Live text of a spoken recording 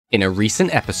In a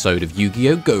recent episode of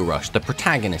Yu-Gi-Oh! Go Rush, the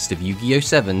protagonist of Yu-Gi-Oh!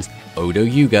 7's, Odo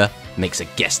Yuga, makes a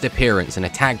guest appearance in a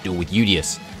tag duel with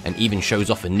Udius, and even shows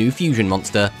off a new fusion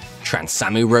monster,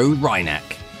 Transamuro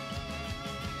Rhynak.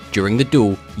 During the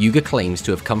duel, Yuga claims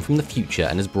to have come from the future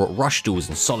and has brought Rush Duels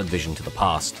and Solid Vision to the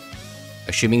past.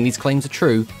 Assuming these claims are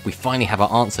true, we finally have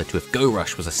our answer to if Go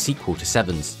Rush was a sequel to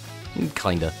 7's.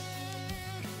 Kinda.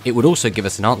 It would also give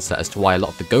us an answer as to why a lot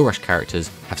of the Go Rush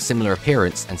characters have similar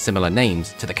appearance and similar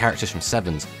names to the characters from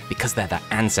 7's, because they're their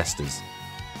ancestors.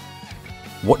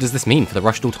 What does this mean for the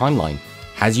Rush Duel timeline?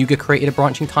 Has Yuga created a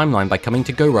branching timeline by coming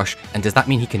to Go Rush, and does that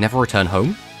mean he can never return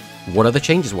home? What other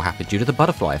changes will happen due to the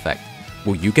butterfly effect?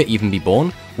 Will Yuga even be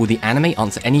born? Will the anime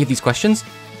answer any of these questions?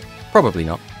 Probably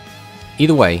not.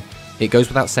 Either way, it goes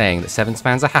without saying that 7's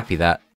fans are happy that